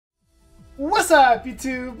What's up,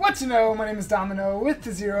 YouTube? What you know? My name is Domin0 with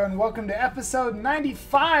the0, and welcome to episode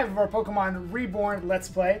 95 of our Pokemon Reborn Let's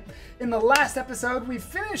Play. In the last episode, we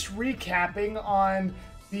finished recapping on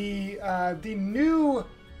the new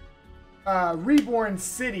Reborn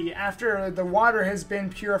City after the water has been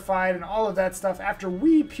purified and all of that stuff. After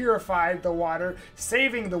we purified the water,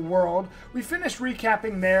 saving the world, we finished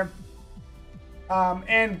recapping there.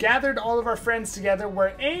 And gathered all of our friends together,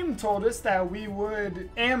 where AIM told us that we would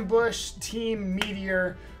ambush Team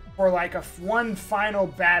Meteor for like one final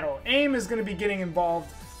battle. AIM is going to be getting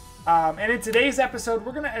involved, and in today's episode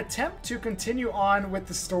we're going to attempt to continue on with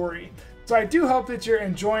the story. So I do hope that you're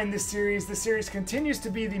enjoying this series. The series continues to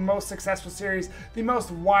be the most successful series, the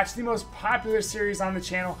most watched, the most popular series on the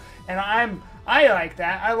channel, and I like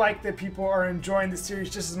that. I like that people are enjoying the series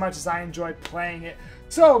just as much as I enjoy playing it.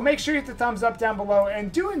 So make sure you hit the thumbs up down below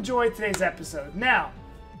and do enjoy today's episode. Now,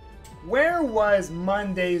 where was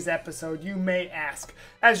Monday's episode, you may ask?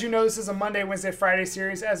 As you know, this is a Monday, Wednesday, Friday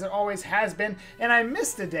series, as it always has been, and I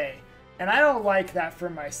missed a day, and I don't like that for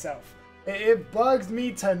myself. It bugs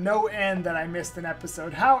me to no end that I missed an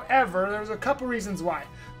episode. However, there's a couple reasons why.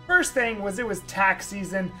 First thing was it was tax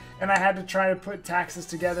season, and I had to try to put taxes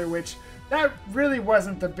together, which that really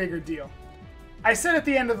wasn't the bigger deal. I said at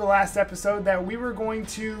the end of the last episode that we were going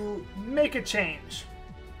to make a change,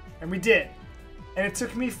 and we did, and it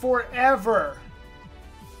took me forever,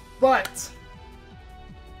 but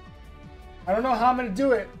I don't know how I'm going to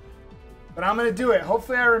do it, but I'm going to do it.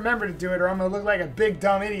 Hopefully I remember to do it, or I'm going to look like a big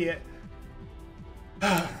dumb idiot.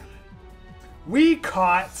 We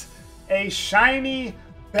caught a shiny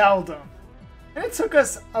Beldum, and it took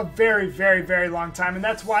us a very, very, very long time, and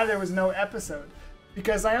that's why there was no episode.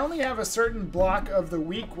 Because I only have a certain block of the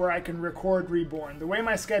week where I can record Reborn. The way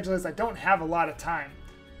my schedule is, I don't have a lot of time.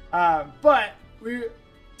 But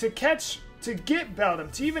to get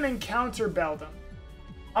Beldum, to even encounter Beldum,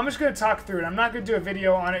 I'm just going to talk through it. I'm not going to do a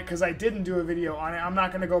video on it because I didn't do a video on it. I'm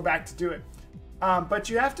not going to go back to do it. But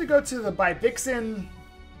you have to go to the Bibixen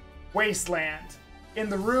Wasteland in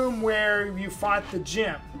the room where you fought the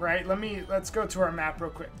gym, right? Let's go to our map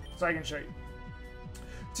real quick so I can show you.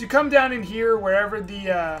 So you come down in here, wherever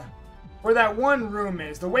where that one room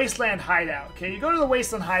is, the Wasteland Hideout. Okay, you go to the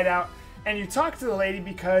Wasteland Hideout and you talk to the lady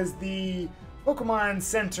because the Pokemon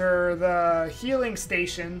Center, the healing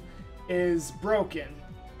station, is broken,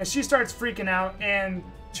 and she starts freaking out. And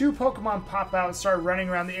two Pokemon pop out and start running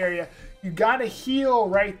around the area. You gotta heal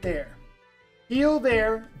right there. Heal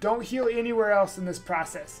there. Don't heal anywhere else in this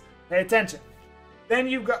process. Pay attention. Then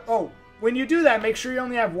you've got when you do that, make sure you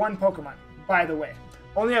only have one Pokemon. By the way.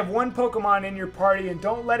 Only have one Pokemon in your party, and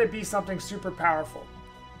don't let it be something super powerful.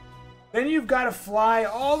 Then you've got to fly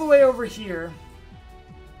all the way over here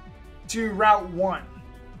to Route 1.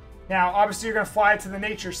 Now, obviously, you're going to fly to the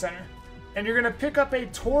Nature Center, and you're going to pick up a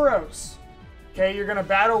Tauros. Okay, you're going to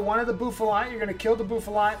battle one of the Buffalant, you're going to kill the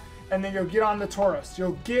Buffalant, and then you'll get on the Tauros.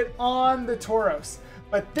 You'll get on the Tauros,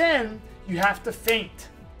 but then you have to faint.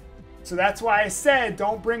 So that's why I said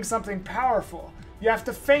don't bring something powerful. You have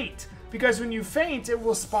to faint. Because when you faint, it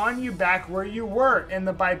will spawn you back where you were, in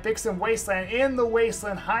the Bibixen Wasteland, in the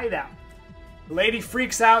Wasteland Hideout. The lady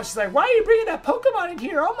freaks out. She's like, why are you bringing that Pokemon in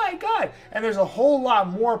here? Oh my god. And there's a whole lot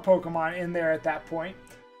more Pokemon in there at that point.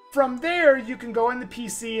 From there, you can go in the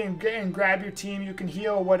PC and grab your team. You can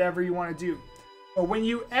heal whatever you want to do. But when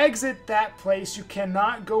you exit that place, you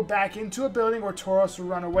cannot go back into a building or Tauros will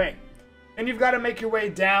run away. And you've got to make your way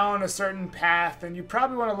down a certain path, and you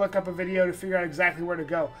probably want to look up a video to figure out exactly where to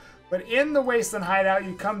go. But in the Wasteland Hideout,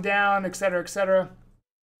 you come down, etc., etc.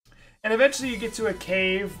 And eventually you get to a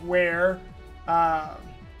cave where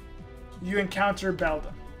you encounter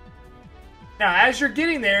Beldum. Now, as you're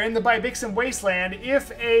getting there in the Bibixen Wasteland,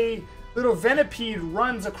 if a little Venipede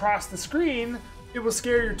runs across the screen, it will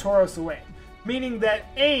scare your Tauros away. Meaning that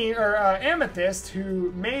Amethyst,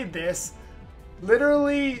 who made this,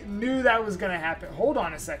 literally knew that was going to happen. Hold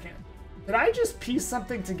on a second. Did I just piece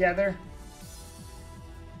something together?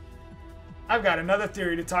 I've got another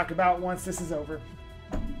theory to talk about once this is over.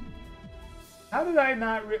 How did I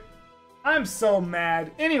not I'm so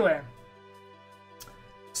mad. Anyway.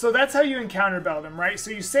 So that's how you encounter Beldum, right?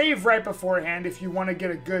 So you save right beforehand if you want to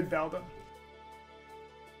get a good Beldum.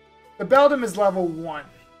 The Beldum is level 1.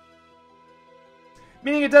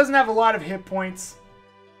 Meaning it doesn't have a lot of hit points.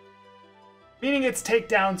 Meaning its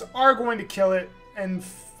takedowns are going to kill it in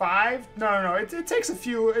 5. No. It takes a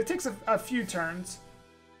few turns.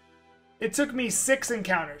 It took me 6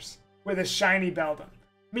 encounters with a shiny Beldum,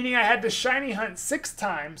 meaning I had to shiny hunt 6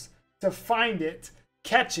 times to find it,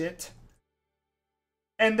 catch it,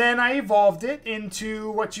 and then I evolved it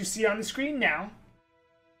into what you see on the screen now.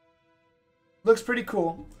 Looks pretty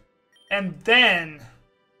cool. And then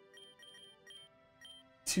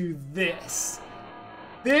to this.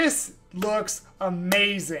 This looks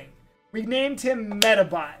amazing. We named him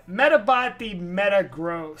Metabot. Metabot the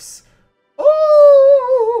Metagross.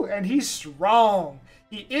 Ooh! And he's strong.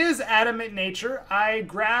 He is adamant nature. I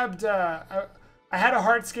grabbed, I had a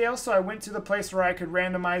heart scale, so I went to the place where I could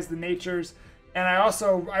randomize the natures. And I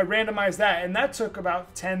randomized that, and that took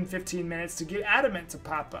about 10-15 minutes to get adamant to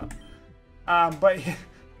pop up. But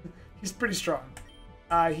he's pretty strong.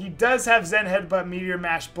 He does have Zen Headbutt, Meteor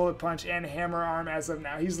Mash, Bullet Punch, and Hammer Arm as of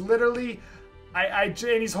now. He's literally, and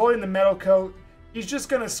he's holding the metal coat. He's just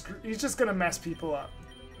gonna mess people up.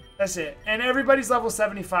 That's it. And everybody's level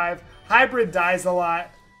 75. Hybrid dies a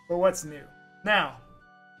lot, but what's new? Now,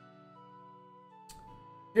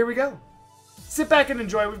 here we go. Sit back and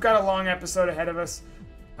enjoy. We've got a long episode ahead of us.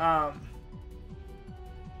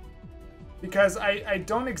 Because I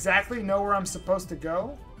don't exactly know where I'm supposed to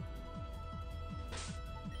go.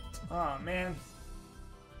 Oh man.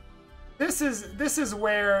 This is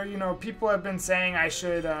where, you know, people have been saying I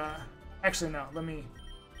should actually no,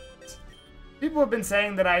 people have been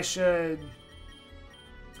saying that I should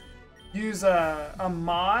use a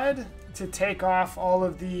mod to take off all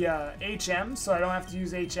of the HMs so I don't have to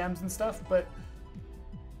use HMs and stuff, but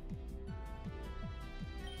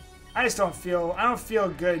I don't feel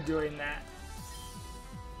good doing that.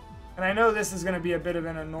 And I know this is going to be a bit of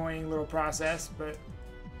an annoying little process, but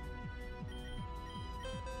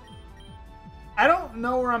I don't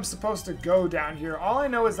know where I'm supposed to go down here. All I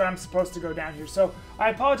know is that I'm supposed to go down here. So I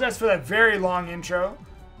apologize for that very long intro,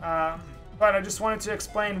 but I just wanted to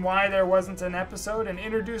explain why there wasn't an episode and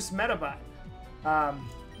introduce Metabot.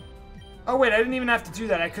 Oh wait, I didn't even have to do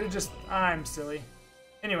that. I could have just... I'm silly.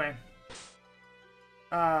 Anyway.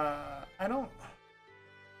 I don't...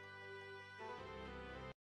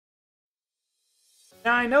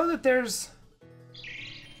 Now I know that there's...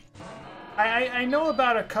 I know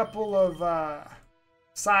about a couple of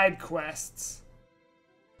side quests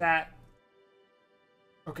that...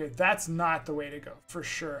 Okay, that's not the way to go, for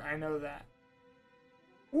sure. I know that.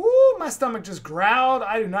 Woo, my stomach just growled.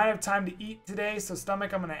 I do not have time to eat today, so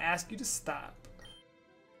stomach, I'm going to ask you to stop.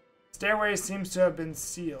 Stairway seems to have been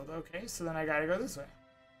sealed. Okay, so then I got to go this way.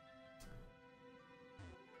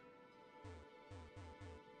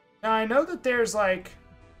 Now I know that there's like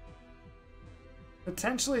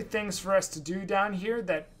potentially things for us to do down here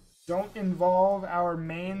that don't involve our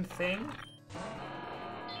main thing.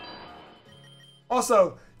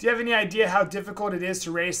 Also, do you have any idea how difficult it is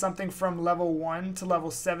to raise something from level 1 to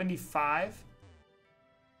level 75?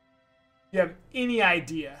 Do you have any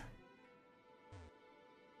idea?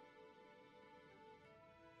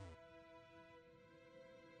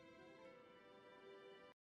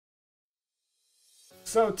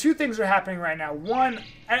 So two things are happening right now. One,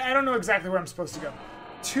 I don't know exactly where I'm supposed to go.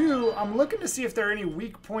 Two, I'm looking to see if there are any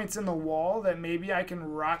weak points in the wall that maybe I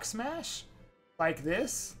can rock smash. Like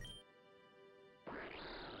this.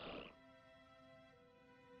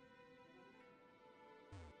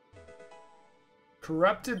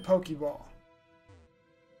 Corrupted Pokeball.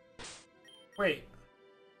 Wait.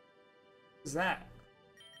 What is that?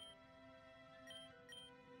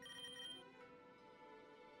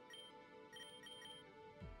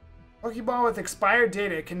 Pokeball with expired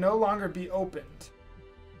data can no longer be opened.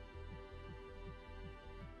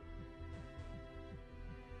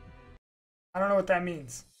 I don't know what that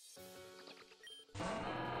means.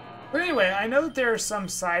 But anyway, I know that there are some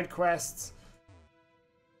side quests.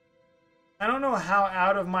 I don't know how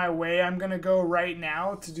out of my way I'm going to go right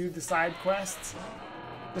now to do the side quests.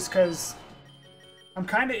 Just because I'm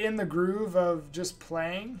kind of in the groove of just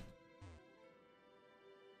playing.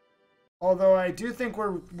 Although I do think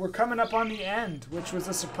we're coming up on the end, which was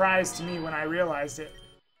a surprise to me when I realized it.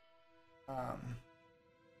 I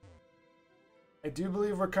do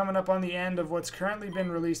believe we're coming up on the end of what's currently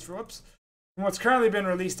been released for what's currently been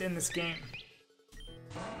released in this game.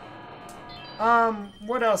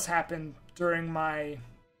 What else happened during my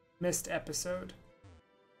missed episode?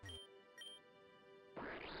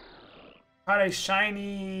 Caught a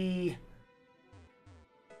shiny...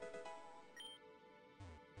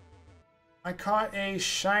 I caught a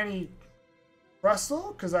shiny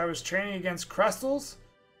Crustle because I was training against Crustles.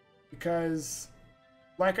 Because,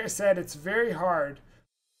 like I said, it's very hard.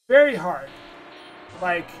 Very hard.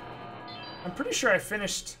 Like, I'm pretty sure I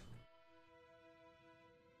finished...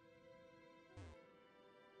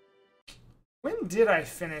 When did I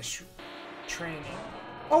finish training?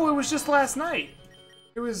 Oh, it was just last night.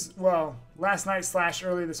 It was, well, last night /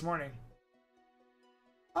 early this morning.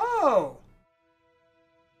 Oh!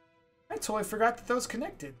 I totally forgot that those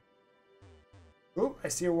connected. Ooh, I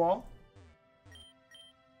see a wall.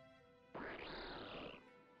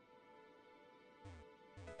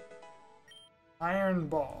 Iron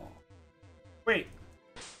ball. Wait.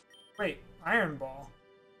 Wait, iron ball.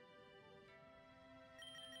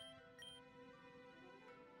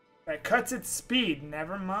 That cuts its speed.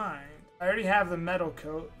 Never mind. I already have the metal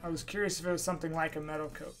coat. I was curious if it was something like a metal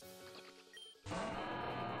coat.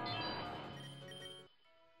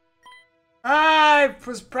 I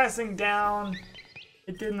was pressing down.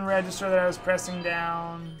 It didn't register that I was pressing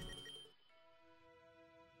down.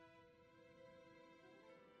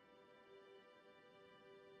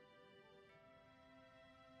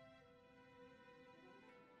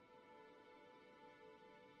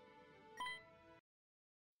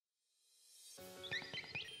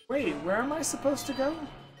 Wait, where am I supposed to go?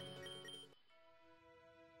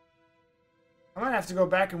 I might have to go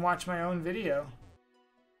back and watch my own video.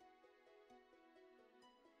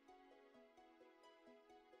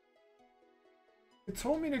 It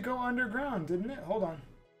told me to go underground, didn't it? Hold on.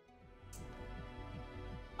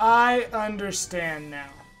 I understand now.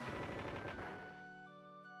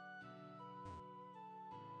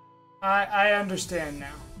 I understand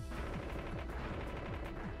now.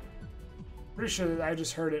 Pretty sure that I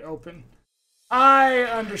just heard it open. I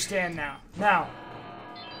understand now. Now,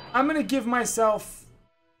 I'm gonna give myself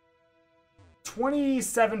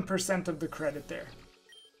 27% of the credit there.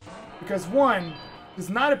 Because one, it does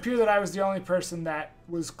not appear that I was the only person that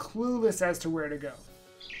was clueless as to where to go.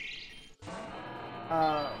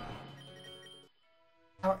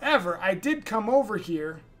 However, I did come over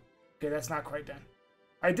here. Okay, that's not quite done.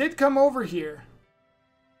 I did come over here.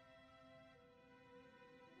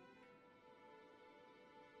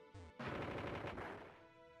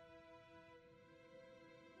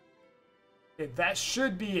 Okay, that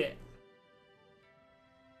should be it.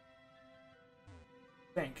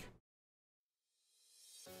 Think.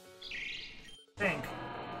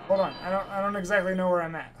 Hold on. I don't exactly know where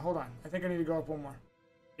I'm at. Hold on. I think I need to go up one more.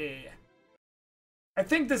 Yeah. I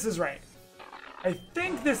think this is right. I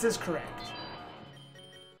think this is correct.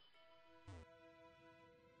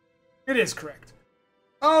 It is correct.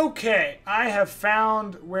 Okay, I have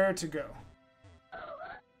found where to go.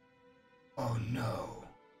 Oh no.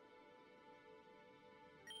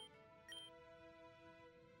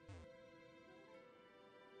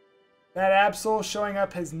 That Absol showing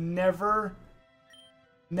up has never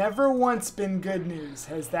once been good news.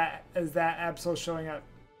 Has that Absol showing up?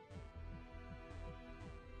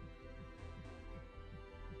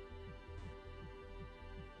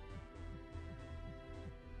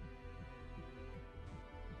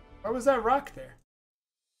 Why was that rock there?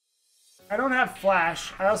 I don't have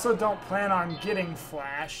Flash. I also don't plan on getting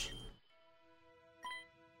Flash.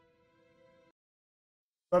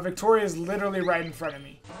 But Victoria is literally right in front of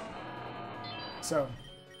me. So.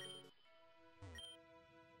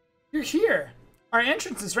 You're here. Our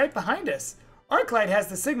entrance is right behind us. Arclight has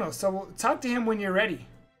the signal, so we'll talk to him when you're ready.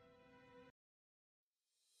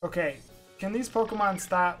 Okay. Can these Pokemon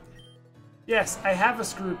stop? Yes, I have a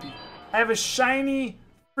Scroopy. I have a shiny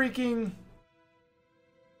freaking...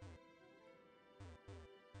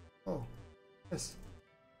 Oh. This.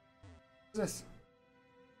 What is this?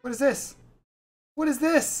 What is this? What is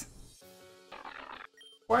this?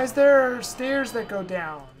 Why is there stairs that go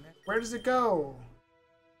down? Where does it go?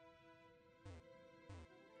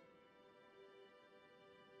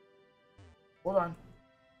 Hold on.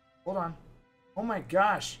 Hold on. Oh my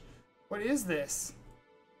gosh. What is this?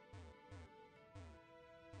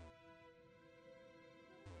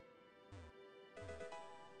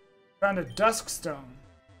 Found a dusk stone.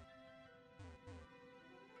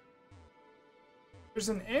 There's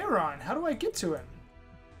an Aeron. How do I get to him?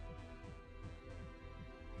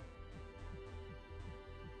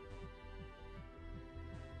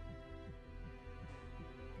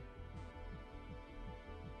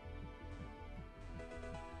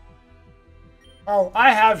 Oh,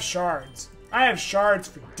 I have shards. I have shards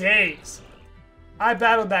for days. I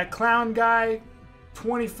battled that clown guy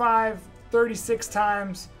 25, 36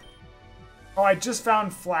 times. Oh, I just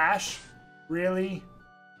found Flash. Really?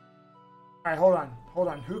 Alright, hold on. Hold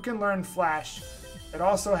on. Who can learn Flash? It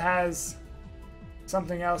also has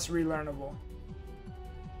something else relearnable.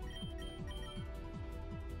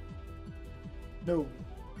 No.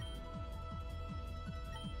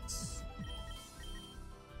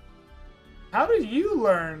 How did you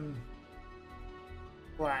learn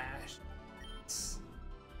Flash?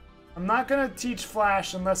 I'm not gonna teach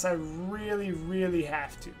Flash unless I really, really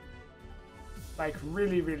have to. Like,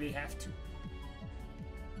 really, really have to.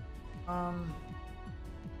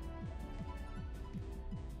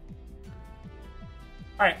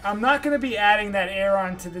 Alright, I'm not going to be adding that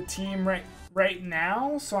Aeron to the team right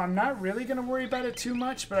now, so I'm not really going to worry about it too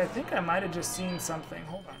much, but I think I might have just seen something.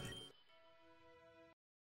 Hold on.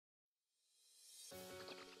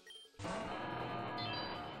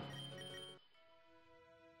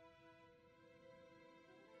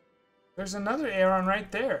 There's another Aeron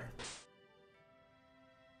right there.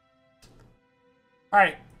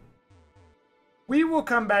 Alright. We will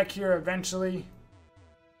come back here eventually.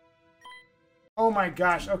 Oh my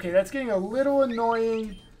gosh. Okay, that's getting a little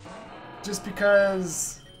annoying. Just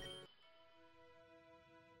because...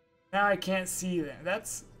 now I can't see them.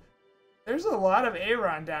 There's a lot of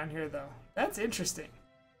Aeron down here, though. That's interesting.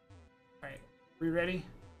 Alright, we ready?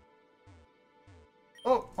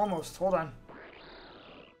 Oh, almost. Hold on.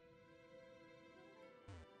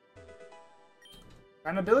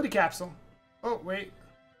 Got an ability capsule. Oh, wait.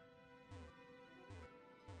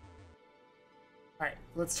 Alright,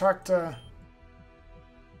 let's talk to...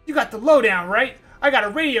 You got the lowdown, right? I got a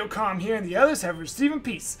radio comm here and the others have received in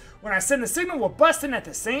peace. When I send the signal, we'll bust in at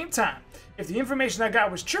the same time. If the information I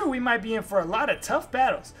got was true, we might be in for a lot of tough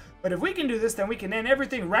battles. But if we can do this, then we can end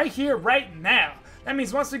everything right here, right now. That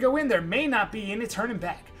means once we go in, there may not be any turning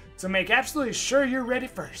back. So make absolutely sure you're ready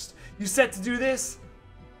first. You set to do this?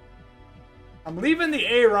 I'm leaving the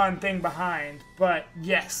Aeron thing behind, but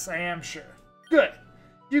yes, I am sure. Good.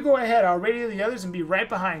 You go ahead, I'll radio the others and be right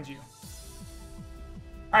behind you.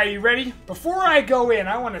 Are you ready? Before I go in,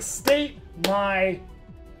 I want to state my...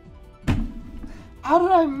 How did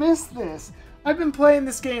I miss this? I've been playing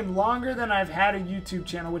this game longer than I've had a YouTube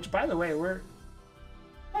channel, which, by the way,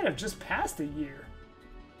 might have just passed a year.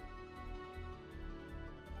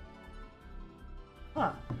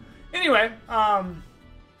 Huh. Anyway,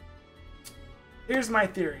 here's my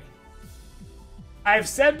theory. I've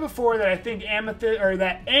said before that I think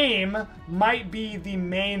that AIM might be the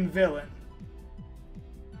main villain.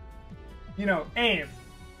 You know, AIM.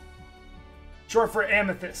 Short for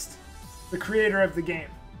Amethyst, the creator of the game.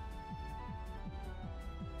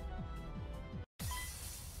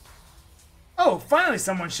 Oh, finally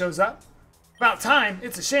someone shows up. About time.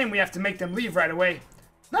 It's a shame we have to make them leave right away.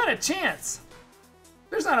 Not a chance.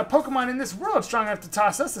 There's not a Pokemon in this world strong enough to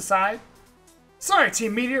toss us aside. Sorry,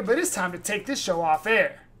 Team Meteor, but it's time to take this show off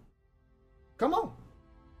air. Come on.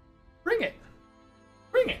 Bring it.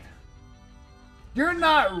 Bring it. You're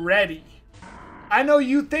not ready. I know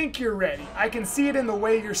you think you're ready. I can see it in the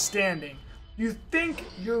way you're standing. You think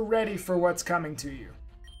you're ready for what's coming to you.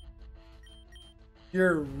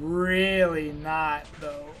 You're really not,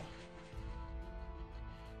 though.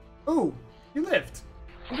 Ooh, you lived.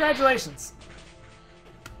 Congratulations.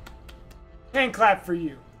 Hand clap for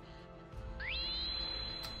you.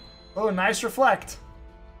 Oh, nice reflect.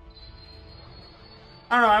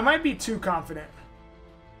 I don't know, I might be too confident.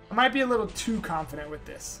 I might be a little too confident with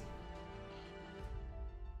this.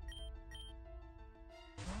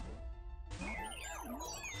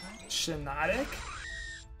 Shenanigans?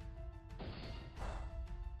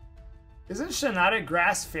 Isn't Shenanigans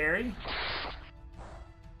Grass Fairy?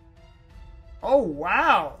 Oh,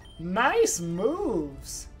 wow. Nice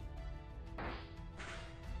moves.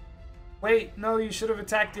 Wait, no, you should have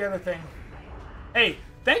attacked the other thing. Hey,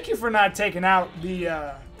 thank you for not taking out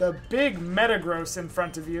the big Metagross in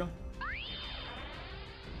front of you.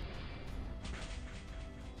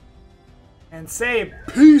 And say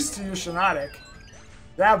peace to your Shenanigans.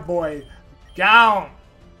 That boy, gone.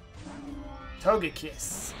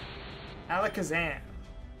 Togekiss. Alakazam.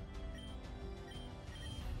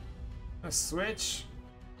 A switch.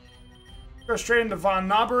 Go straight into Von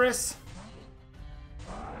Noberus.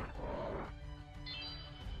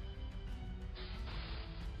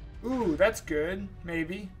 Ooh, that's good.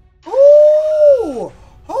 Maybe. Ooh!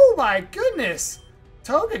 Oh my goodness!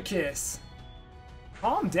 Togekiss.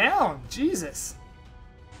 Calm down. Jesus.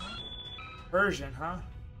 Version, huh?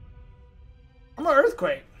 I'm an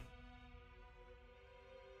Earthquake.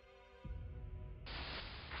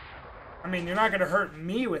 I mean, you're not gonna hurt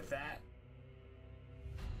me with that.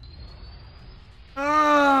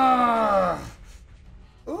 Ah!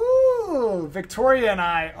 Ooh! Victoria and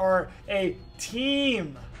I are a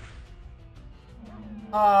team.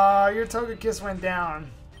 Aw, your Togekiss went down.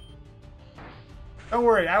 Don't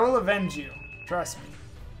worry, I will avenge you. Trust me.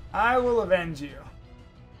 I will avenge you.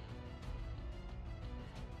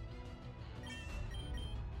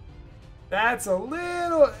 That's a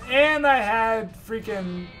little... And I had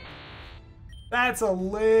freaking... That's a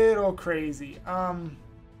little crazy. I'll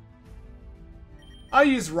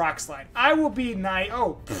use Rock Slide. I will be nice.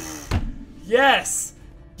 Oh, pfft. Yes!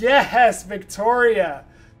 Yes, Victoria!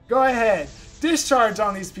 Go ahead. Discharge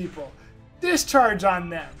on these people. Discharge on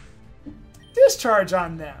them. discharge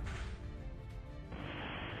on them.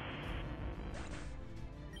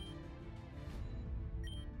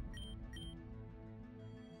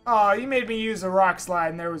 Oh, you made me use a rock slide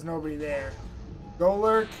and there was nobody there.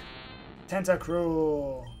 Golurk,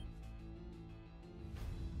 Tentacruel.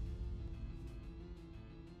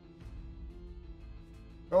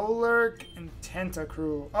 Golurk and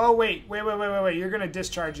Tentacruel. Oh, wait. You're going to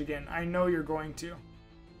discharge again. I know you're going to.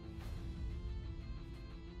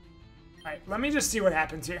 Alright, let me just see what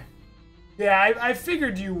happens here. Yeah, I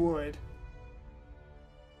figured you would.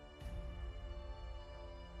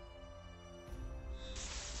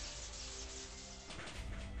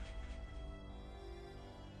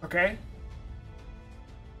 Okay.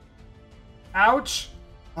 Ouch.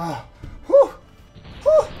 Oh. Whew.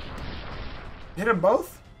 Whew. Hit them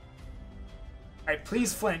both? Alright,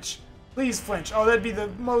 please flinch. Please flinch. Oh, that'd be the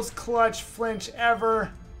most clutch flinch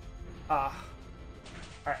ever. Alright.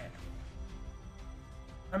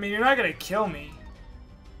 I mean, you're not gonna kill me.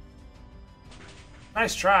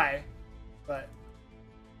 Nice try. But...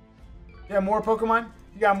 You have more Pokemon?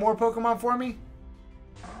 You got more Pokemon for me?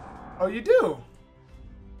 Oh, you do?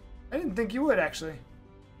 I didn't think you would, actually.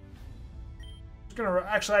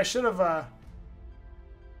 Actually, I should have,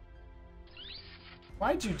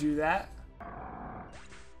 Why'd you do that?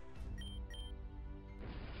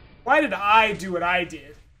 Why did I do what I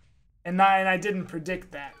did? And I didn't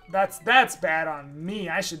predict that. That's bad on me.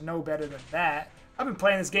 I should know better than that. I've been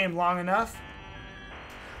playing this game long enough.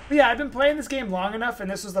 But yeah, I've been playing this game long enough, and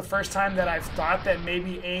this was the first time that I've thought that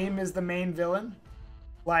maybe AIM is the main villain.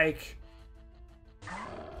 Like...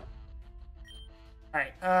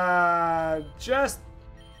 Alright, just...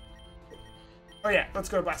 Oh yeah, let's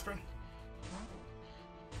go to Blast Burn.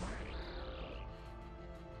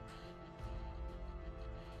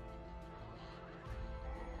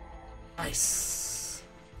 Nice.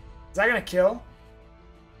 Is that gonna kill?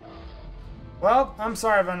 Well, I'm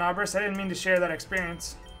sorry, Von Arbus. I didn't mean to share that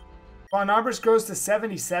experience. Von Arbus grows to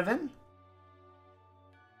 77?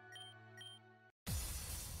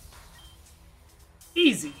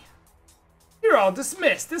 Easy. You're all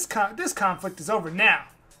dismissed. This conflict is over now.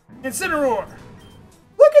 Incineroar!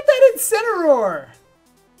 Look at that Incineroar!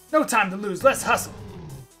 No time to lose. Let's hustle.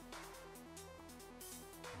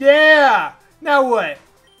 Yeah! Now what?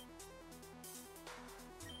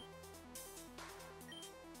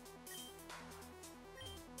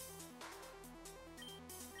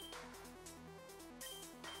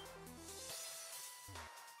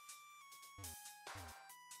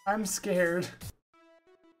 I'm scared.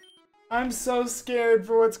 I'm so scared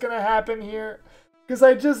for what's gonna happen here. Because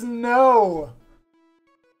I just know.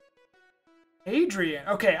 Adrian.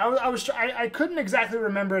 Okay, I couldn't exactly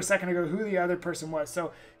remember a second ago who the other person was.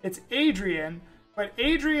 So it's Adrian, but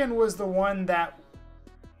Adrian was the one that,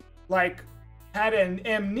 like, had an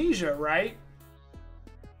amnesia, right?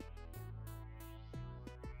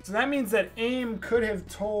 So that means that AIM could have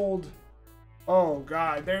told... Oh,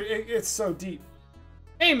 God. It's so deep.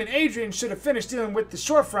 AIM and Adrian should have finished dealing with the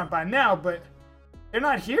shorefront by now, but they're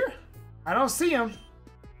not here? I don't see them.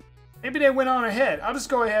 Maybe they went on ahead. I'll just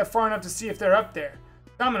go ahead far enough to see if they're up there.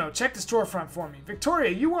 Domino, check the storefront for me.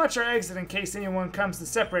 Victoria, you watch our exit in case anyone comes to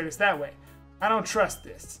separate us that way. I don't trust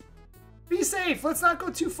this. Be safe. Let's not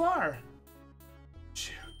go too far.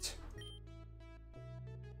 Shoot.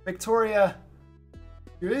 Victoria,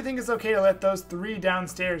 you really think it's okay to let those 3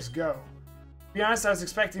 downstairs go? To be honest, I was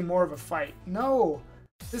expecting more of a fight. No.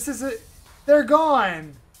 This is a... They're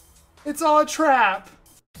gone. It's all a trap.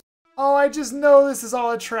 Oh, I just know this is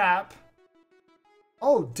all a trap.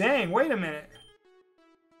 Oh, dang. Wait a minute.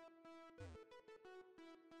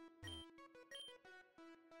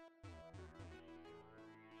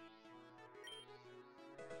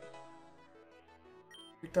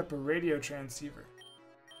 Picked up a radio transceiver.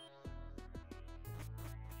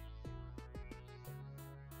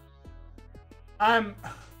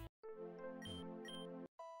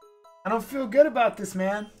 I don't feel good about this,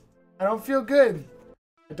 man. I don't feel good.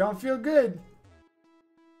 I don't feel good.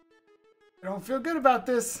 I don't feel good about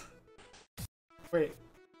this. Wait.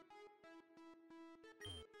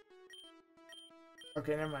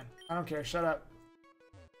 Okay, never mind. I don't care. Shut up.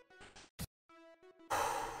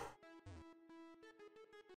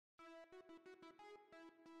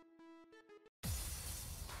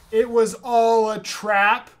 It was all a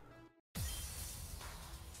trap.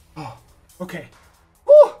 Oh, okay.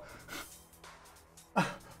 Woo!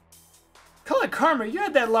 Call it karma. You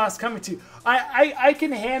had that loss coming to you. I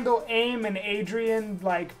can handle AIM and Adrian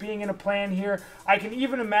like being in a plan here. I can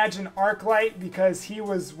even imagine Arclight because he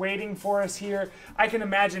was waiting for us here. I can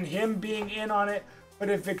imagine him being in on it. But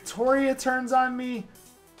if Victoria turns on me,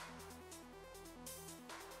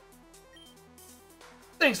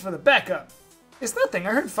 Thanks for the backup. It's nothing.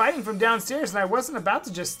 I heard fighting from downstairs and I wasn't about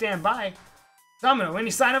to just stand by. Domino,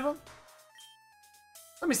 any sign of him?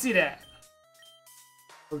 Let me see that.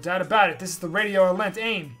 No doubt about it, this is the radio I lent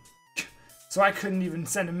AIM. So I couldn't even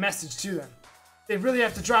send a message to them. They really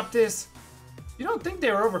have to drop this? You don't think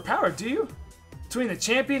they were overpowered, do you? Between the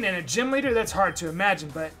champion and a gym leader, that's hard to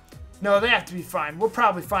imagine, but no, they have to be fine. We'll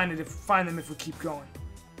probably find them if we keep going.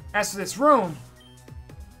 As for this room,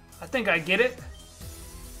 I think I get it.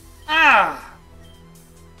 Ah!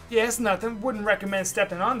 Yeah, it's nothing. Wouldn't recommend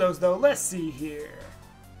stepping on those, though. Let's see here.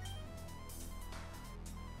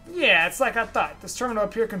 Yeah, it's like I thought. This terminal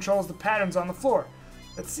up here controls the patterns on the floor.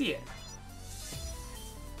 Let's see it.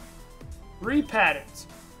 3 patterns.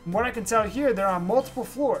 From what I can tell here, they're on multiple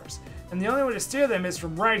floors, and the only way to steer them is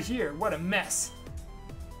from right here. What a mess.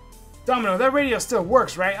 Domino, that radio still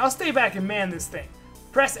works, right? I'll stay back and man this thing.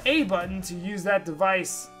 Press A button to use that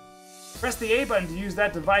device. Press the A button to use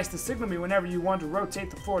that device to signal me whenever you want to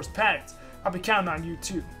rotate the floor's patterns. I'll be counting on you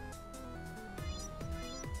too.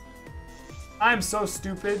 I'm so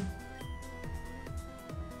stupid.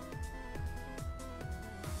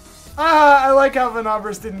 Ah, I like how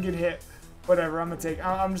Vanobris didn't get hit. Whatever, I'm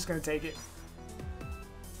just gonna take it.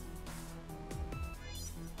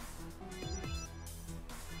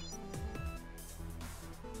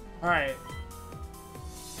 Alright.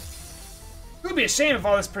 It would be a shame if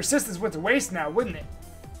all this persistence went to waste now, wouldn't it?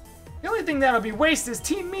 The only thing that'll be waste is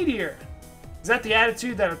Team Meteor. Is that the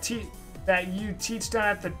attitude that you teach down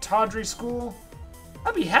at the Tawdry School?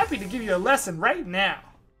 I'd be happy to give you a lesson right now.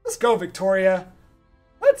 Let's go, Victoria.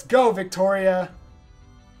 Let's go, Victoria.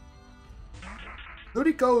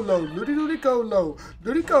 Ludicolo, ludicolo,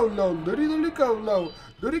 ludicolo, ludicolo,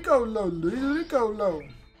 ludicolo, ludicolo.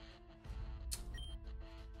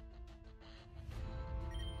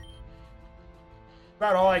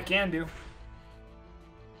 About all I can do.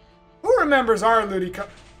 Who remembers our Ludico?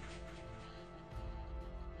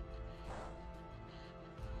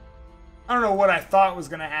 I don't know what I thought was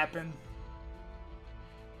gonna happen.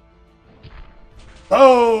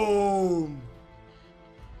 Boom!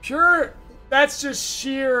 Pure, that's just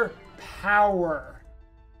sheer power.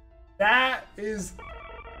 That is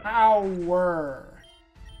power.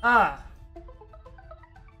 Ah.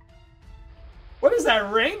 What is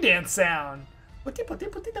that rain dance sound?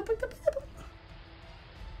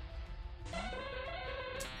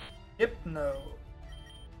 Hypno.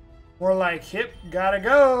 More like hip, gotta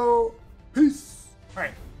go. Peace.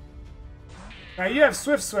 Alright. Now you have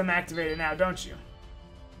Swift Swim activated now, don't you?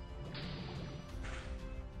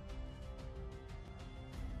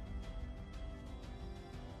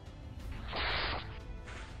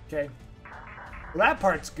 Okay. Well, that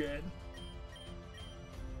part's good.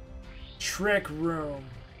 Trick Room.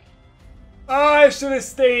 Oh, I should have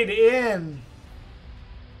stayed in.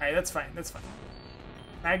 Alright, that's fine. That's fine.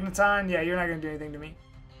 Magneton, yeah, you're not going to do anything to me.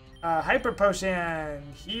 Hyper Potion.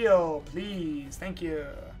 Heal, please. Thank you.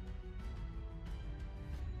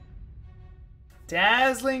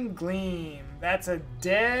 Dazzling Gleam. That's a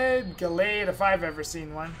dead Gallade if I've ever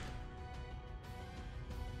seen one.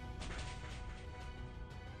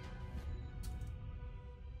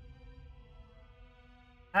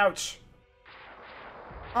 Ouch.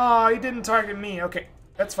 Oh, he didn't target me. Okay,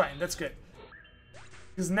 that's fine. That's good.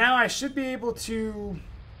 Because now I should be able to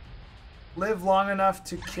live long enough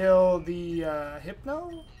to kill the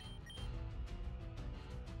Hypno.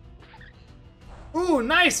 Ooh,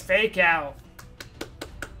 nice fake out.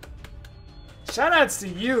 Shoutouts to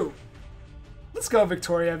you. Let's go,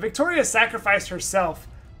 Victoria. Victoria sacrificed herself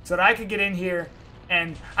so that I could get in here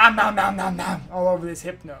and nom nom nom nom all over this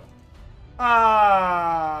Hypno.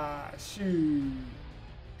 Ah, shoot.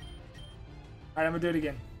 Alright, I'm gonna do it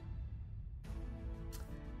again.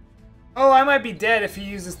 Oh, I might be dead if he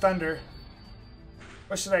uses Thunder.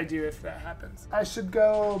 What should I do if that happens? I should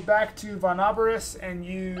go back to Vanobris and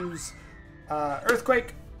use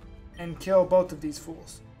Earthquake and kill both of these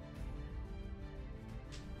fools.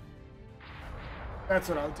 That's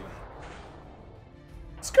what I'll do.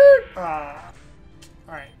 Skirt! Ah.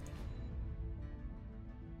 Alright.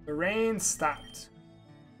 The rain stopped.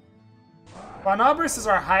 Vanobris is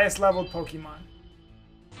our highest leveled Pokemon.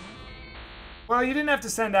 Well, you didn't have to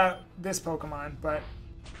send out this Pokemon, but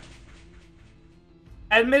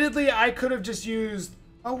admittedly, I could have just used...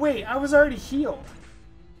 Oh wait, I was already healed.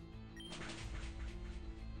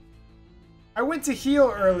 I went to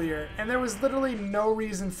heal earlier, and there was literally no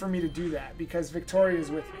reason for me to do that, because Victoria is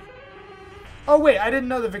with me. Oh wait, I didn't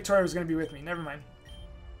know that Victoria was going to be with me. Never mind.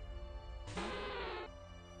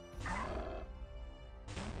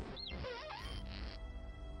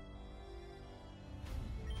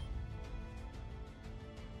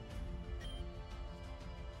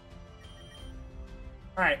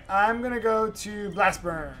 Alright, I'm gonna go to Blast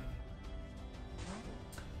Burn.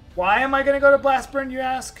 Why am I gonna go to Blast Burn, you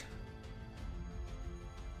ask?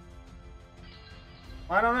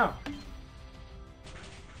 I don't know.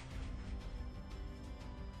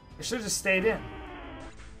 I should have just stayed in.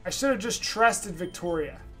 I should have just trusted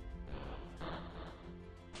Victoria.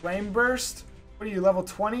 Flame Burst? What are you, level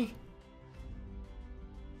 20?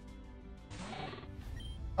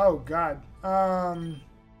 Oh, God.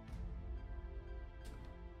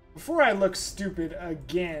 Before I look stupid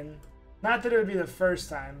again, not that it would be the first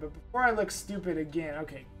time, but before I look stupid again,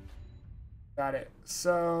 okay. Got it.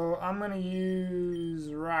 So I'm going to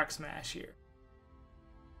use Rock Smash here.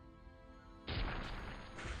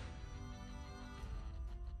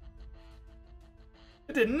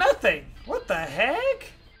 It did nothing! What the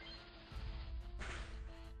heck?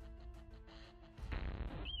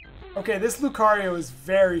 Okay, this Lucario is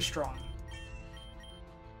very strong.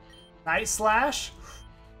 Night Slash?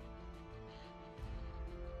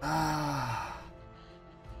 Ah.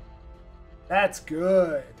 That's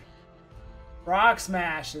good. Rock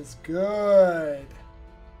Smash is good.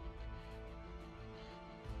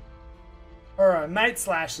 Or Night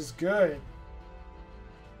Slash is good.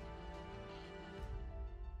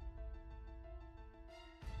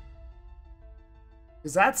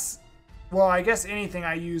 Because that's... Well, I guess anything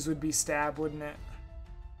I use would be stab, wouldn't it?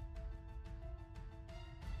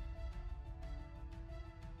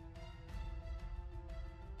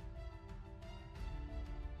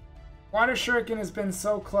 Water Shuriken has been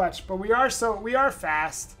so clutch, but we are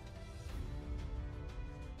fast.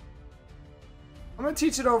 I'm gonna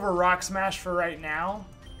teach it over Rock Smash for right now,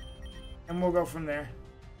 and we'll go from there.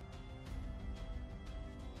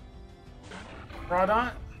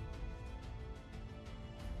 Rodont.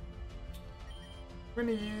 We're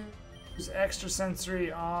gonna use Extra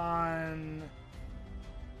Sensory on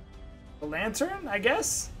the Lantern, I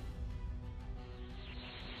guess.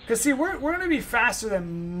 Because, see, we're going to be faster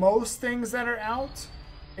than most things that are out.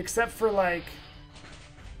 Except for, like,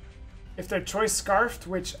 if they're Choice Scarfed,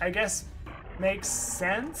 which I guess makes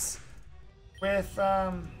sense with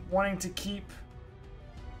wanting to keep...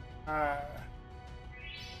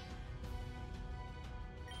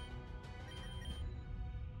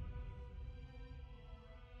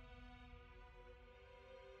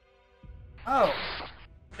 Oh,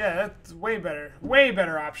 yeah, that's way better. Way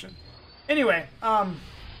better option. Anyway,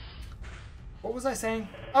 what was I saying?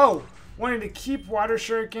 Oh, wanting to keep Water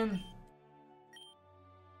Shuriken.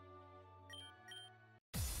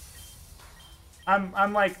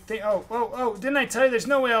 I'm like, oh, didn't I tell you there's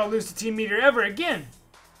no way I'll lose to Team Meteor ever again?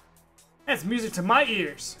 That's music to my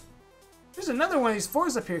ears. There's another one of these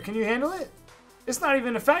fours up here. Can you handle it? It's not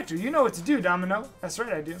even a factor. You know what to do, Domino. That's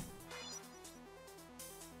right, I do.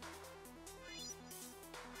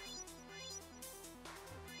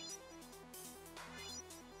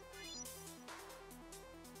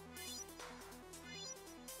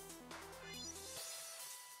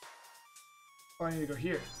 Oh, I need to go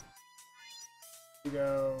here. You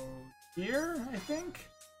go here, I think.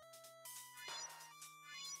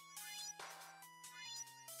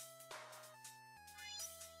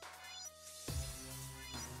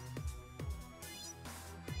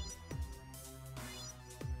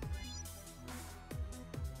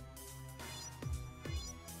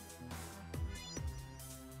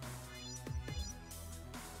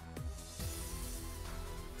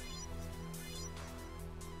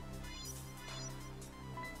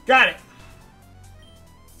 Got it.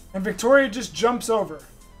 And Victoria just jumps over.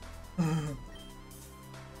 You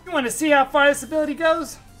want to see how far this ability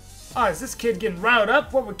goes? Oh, is this kid getting riled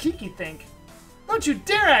up? What would Kiki think? Don't you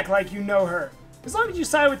dare act like you know her. As long as you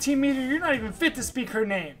side with Team Meteor, you're not even fit to speak her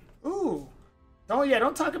name. Ooh.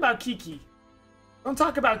 Don't talk about Kiki. Don't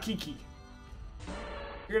talk about Kiki.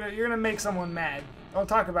 You're gonna make someone mad. Don't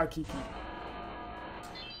talk about Kiki.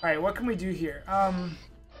 Alright, what can we do here?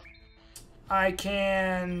 I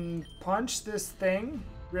can punch this thing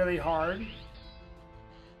really hard.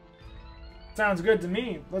 Sounds good to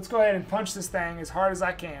me. Let's go ahead and punch this thing as hard as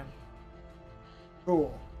I can.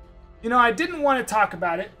 Cool. You know, I didn't want to talk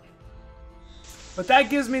about it, but that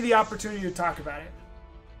gives me the opportunity to talk about it.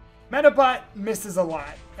 Metabot misses a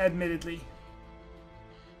lot, admittedly.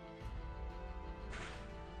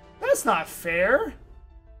 That's not fair.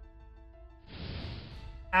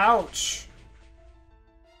 Ouch.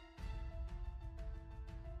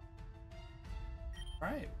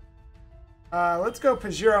 Right. Let's go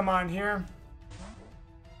Pajiromon here.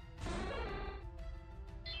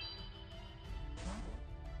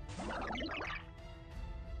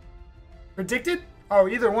 Predicted? Oh,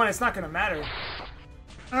 either one, it's not gonna matter.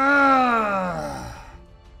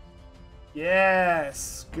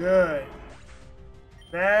 Yes, good.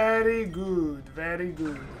 Very good, very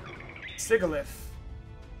good. Sigilyph.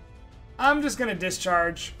 I'm just gonna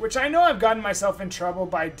discharge, which I know I've gotten myself in trouble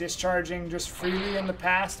by discharging just freely in the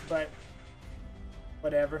past, but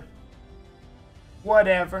whatever.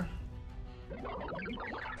 Whatever.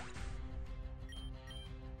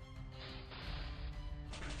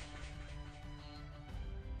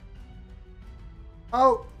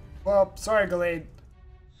 Oh, well, sorry, Gallade.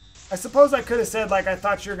 I suppose I could have said, like, I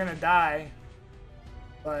thought you were gonna die,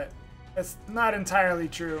 but that's not entirely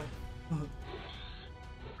true.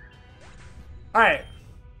 Alright.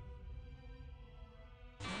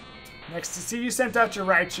 Next to see you sent out your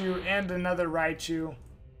Raichu and another Raichu.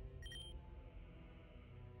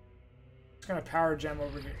 Just gonna power gem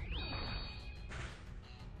over here.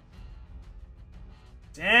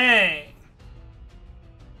 Dang.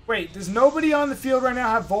 Wait, does nobody on the field right now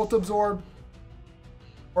have Volt Absorb?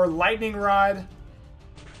 Or Lightning Rod?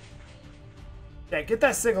 Yeah, get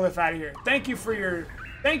that Sigilyph out of here. Thank you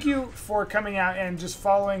for coming out and just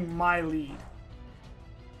following my lead.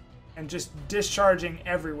 And just discharging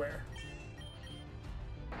everywhere.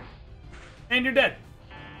 And you're dead.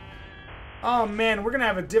 Oh man, we're gonna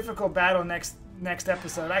have a difficult battle next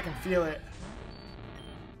episode. I can feel it.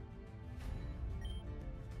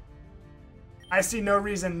 I see no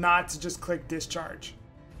reason not to just click discharge.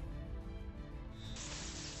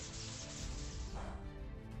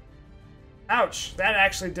 Ouch, that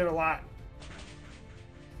actually did a lot.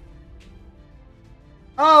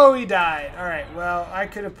 Oh, he died. Alright, well, I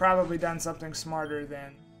could have probably done something smarter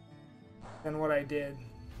than what I did.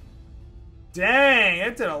 Dang,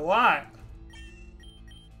 it did a lot.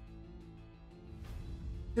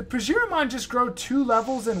 Did Pajiramon just grow 2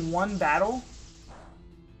 levels in one battle?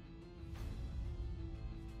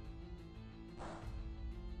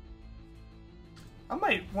 I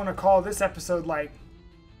might want to call this episode, like...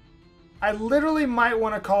 I literally might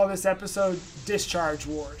want to call this episode Discharge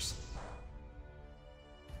Wars.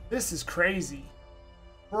 This is crazy.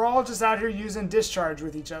 We're all just out here using discharge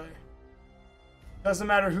with each other. Doesn't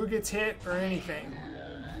matter who gets hit or anything.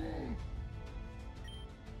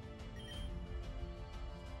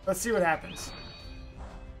 Let's see what happens.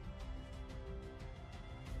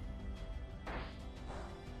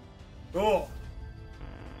 Cool.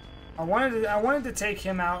 I wanted to take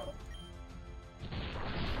him out.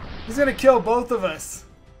 He's gonna kill both of us.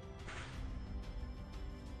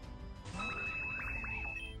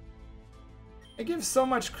 I give so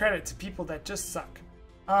much credit to people that just suck.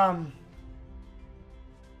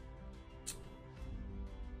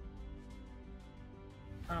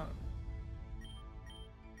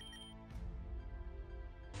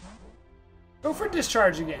 Go for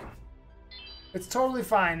discharge again. It's totally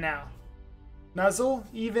fine now. Nuzzle,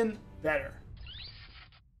 even better.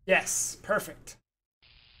 Yes, perfect.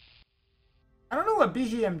 I don't know what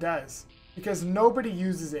Behem does, because nobody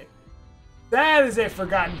uses it. That is a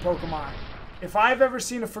forgotten Pokemon. If I've ever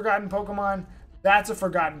seen a forgotten Pokemon, that's a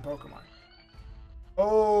forgotten Pokemon.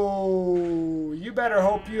 Oh, you better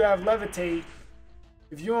hope you have Levitate.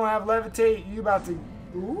 If you don't have Levitate, you about to...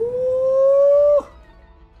 Ooh,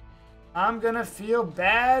 I'm gonna feel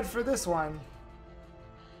bad for this one.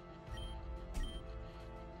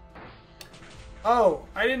 Oh,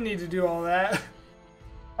 I didn't need to do all that.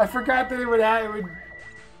 I forgot that it would...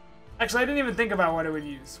 Actually, I didn't even think about what it would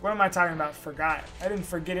use. What am I talking about? Forgot. I didn't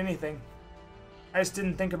forget anything. I just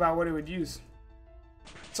didn't think about what it would use.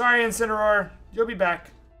 Sorry, Incineroar. You'll be back.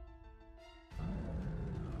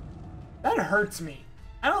 That hurts me.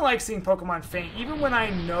 I don't like seeing Pokemon faint. Even when I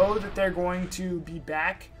know that they're going to be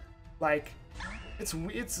back. Like, it's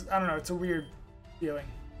I don't know, it's a weird feeling.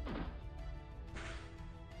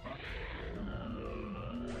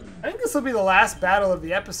 I think this will be the last battle of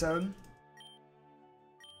the episode.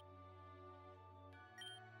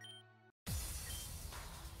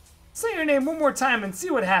 Say your name one more time and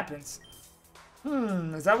see what happens.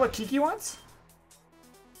 Is that what Kiki wants?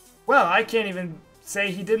 Well, I can't even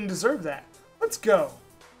say he didn't deserve that. Let's go.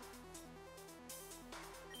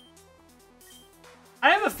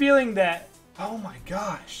 I have a feeling that... Oh my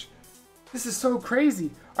gosh. This is so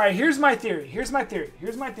crazy. Alright, here's my theory. Here's my theory.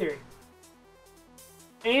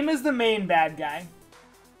 AIM is the main bad guy.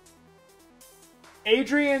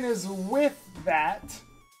 Adrian is with that.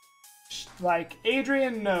 Like,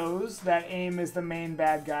 Adrian knows that AIM is the main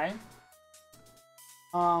bad guy.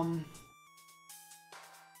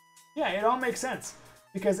 Yeah, it all makes sense.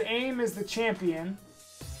 Because AIM is the champion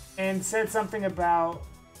and said something about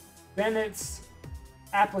Bennett's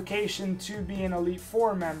application to be an Elite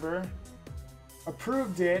Four member.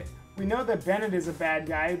 Approved it. We know that Bennett is a bad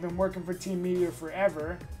guy. He's been working for Team Meteor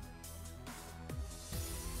forever.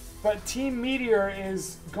 but Team Meteor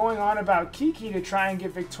is going on about Kiki to try and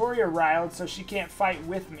get Victoria riled so she can't fight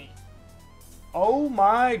with me. Oh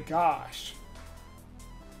my gosh.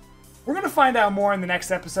 We're going to find out more in the next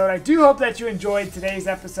episode. I do hope that you enjoyed today's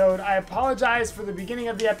episode. I apologize for the beginning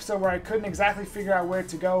of the episode where I couldn't exactly figure out where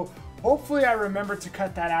to go. Hopefully I remember to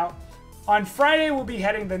cut that out. On Friday, we'll be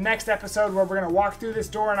heading the next episode where we're going to walk through this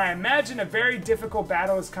door, and I imagine a very difficult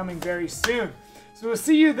battle is coming very soon. So we'll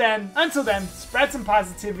see you then. Until then, spread some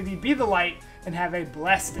positivity, be the light, and have a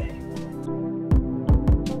blessed day.